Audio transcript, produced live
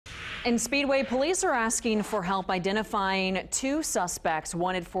In Speedway, police are asking for help identifying two suspects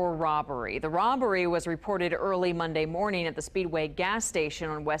wanted for robbery. The robbery was reported early Monday morning at the Speedway gas station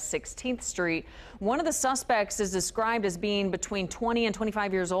on West 16th Street. One of the suspects is described as being between 20 and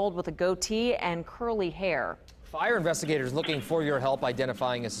 25 years old with a goatee and curly hair. Fire investigators looking for your help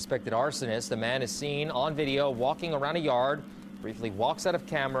identifying a suspected arsonist. The man is seen on video walking around a yard, briefly walks out of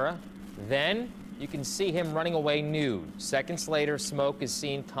camera, then you can see him running away nude. Seconds later, smoke is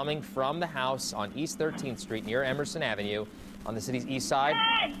seen coming from the house on East 13th Street near Emerson Avenue on the city's east side.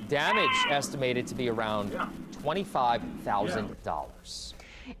 Damage estimated to be around $25,000.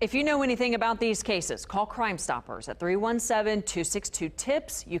 If you know anything about these cases, call Crime Stoppers at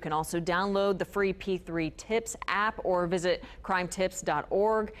 317-262-TIPS. You can also download the free P3 Tips app or visit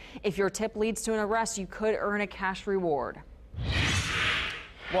crimetips.org. If your tip leads to an arrest, you could earn a cash reward.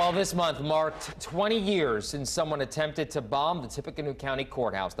 Well, this month marked 20 years since someone attempted to bomb the Tippecanoe County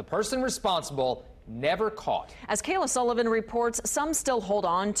Courthouse. The person responsible never caught. As Kayla Sullivan reports, some still hold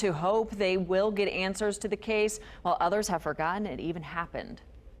on to hope they will get answers to the case, while others have forgotten it even happened.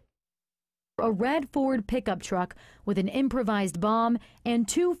 A red Ford pickup truck with an improvised bomb and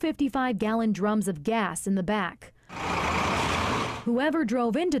two 55-gallon drums of gas in the back. Whoever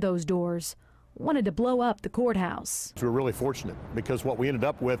drove into those doors wanted to blow up the courthouse. We're really fortunate because what we ended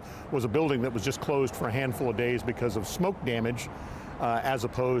up with was a building that was just closed for a handful of days because of smoke damage, as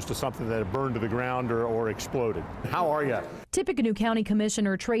opposed to something that had burned to the ground or exploded. How are you? Tippecanoe County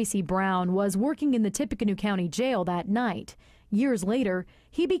Commissioner Tracy Brown was working in the Tippecanoe County Jail that night. Years later,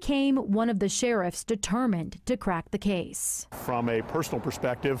 he became one of the sheriffs determined to crack the case. From a personal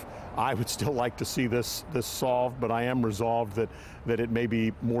perspective, I would still like to see this solved, but I am resolved that it may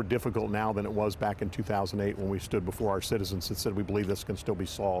be more difficult now than it was back in 2008 when we stood before our citizens and said we believe this can still be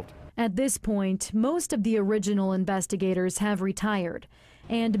solved. At this point, most of the original investigators have retired,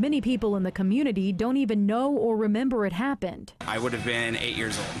 and many people in the community don't even know or remember it happened. I would have been 8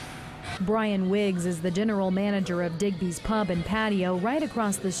 years old. Brian Wiggs is the general manager of Digby's Pub and Patio right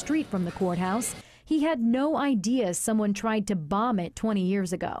across the street from the courthouse. He had no idea someone tried to bomb it 20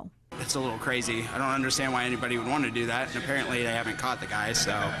 years ago. It's a little crazy. I don't understand why anybody would want to do that, and apparently they haven't caught the guy,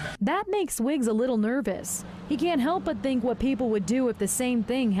 so. That makes Wiggs a little nervous. He can't help but think what people would do if the same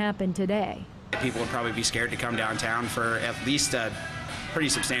thing happened today. People would probably be scared to come downtown for at least a pretty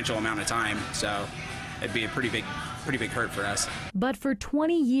substantial amount of time, so it'd be a pretty big hurt for us. But for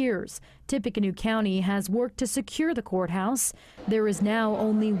 20 years, Tippecanoe County has worked to secure the courthouse. There is now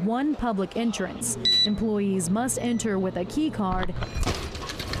only one public entrance. Employees must enter with a key card,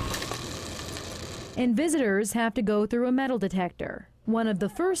 and visitors have to go through a metal detector. One of the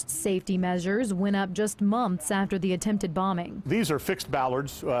first safety measures went up just months after the attempted bombing. These are fixed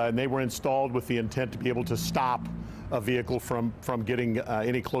ballards, and they were installed with the intent to be able to stop a vehicle from getting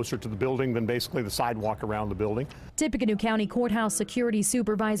any closer to the building than basically the sidewalk around the building. Tippecanoe County Courthouse Security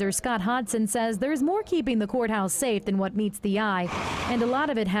Supervisor Scott Hodson says there's more keeping the courthouse safe than what meets the eye, and a lot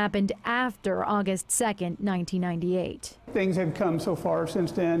of it happened after August 2nd, 1998. Things have come so far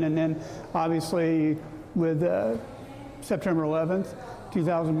since then, and then obviously with September 11th,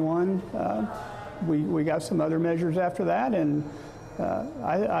 2001, we got some other measures after that, and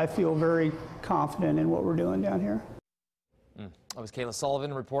I feel very confident in what we're doing down here. That was Kayla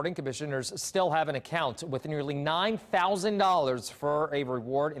Sullivan reporting. Commissioners still have an account with nearly $9,000 for a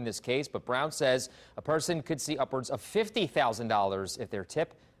reward in this case, but Brown says a person could see upwards of $50,000 if their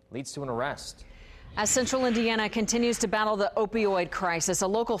tip leads to an arrest. As Central Indiana continues to battle the opioid crisis, a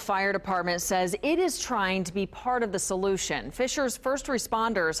local fire department says it is trying to be part of the solution. Fisher's first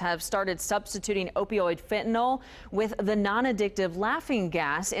responders have started substituting opioid fentanyl with the non-addictive laughing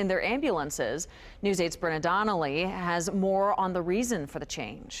gas in their ambulances. News 8's Brenna Donnelly has more on the reason for the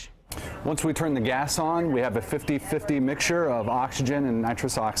change. Once we turn the gas on, we have a 50-50 mixture of oxygen and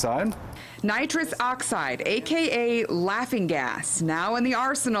nitrous oxide. Nitrous oxide, aka laughing gas, now in the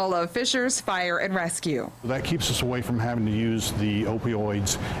arsenal of Fisher's Fire and Rescue. That keeps us away from having to use the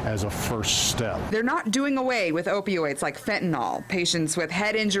opioids as a first step. They're not doing away with opioids like fentanyl. Patients with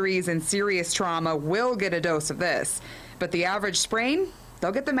head injuries and serious trauma will get a dose of this, but the average sprain,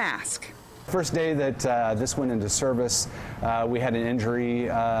 they'll get the mask. First day that this went into service, we had an injury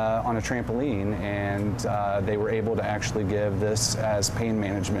on a trampoline, and they were able to actually give this as pain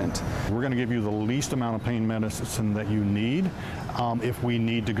management. We're going to give you the least amount of pain medicine that you need. If we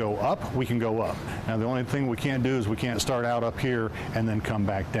need to go up, we can go up. Now, the only thing we can't do is we can't start out up here and then come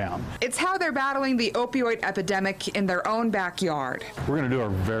back down. It's how they're battling the opioid epidemic in their own backyard. We're going to do our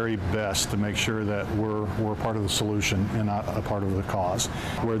very best to make sure that we're part of the solution and not a part of the cause.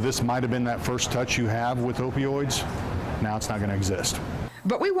 Where this might have been that first touch you have with opioids, now it's not going to exist.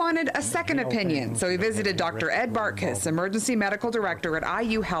 But we wanted a second opinion, so we visited Dr. Ed Bartkus, Emergency Medical Director at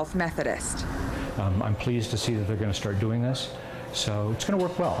IU Health Methodist. I'm pleased to see that they're going to start doing this, so it's going to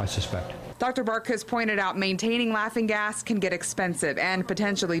work well, I suspect. Dr. Bartkus pointed out maintaining laughing gas can get expensive and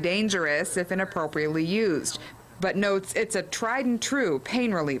potentially dangerous if inappropriately used, but notes it's a tried and true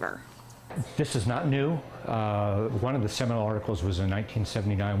pain reliever. This is not new. One of the seminal articles was in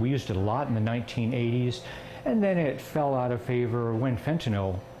 1979. We used it a lot in the 1980s, and then it fell out of favor when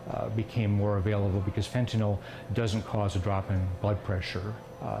fentanyl became more available, because fentanyl doesn't cause a drop in blood pressure,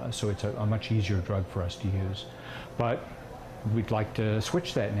 so it's a much easier drug for us to use. But we'd like to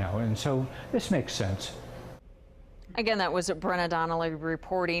switch that now, and so this makes sense. Again, that was Brenna Donnelly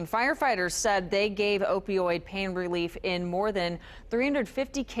reporting. Firefighters said they gave opioid pain relief in more than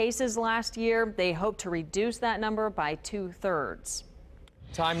 350 cases last year. They hope to reduce that number by 2/3.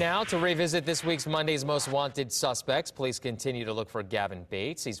 Time now to revisit this week's Monday's Most Wanted Suspects. Police continue to look for Gavin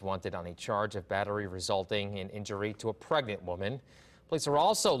Bates. He's wanted on a charge of battery resulting in injury to a pregnant woman. Police are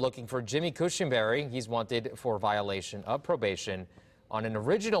also looking for Jimmy Cushenberry. He's wanted for violation of probation on an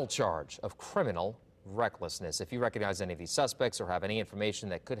original charge of criminal recklessness. If you recognize any of these suspects or have any information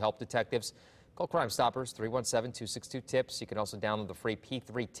that could help detectives, call Crime Stoppers 317-262-TIPS. You can also download the free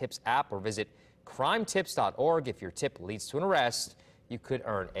P3 Tips app or visit crimetips.org. If your tip leads to an arrest, you could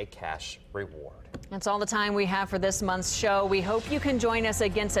earn a cash reward. That's all the time we have for this month's show. We hope you can join us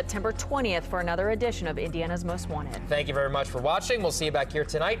again September 20th for another edition of Indiana's Most Wanted. Thank you very much for watching. We'll see you back here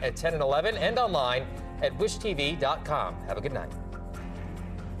tonight at 10 and 11 and online at wishtv.com. Have a good night.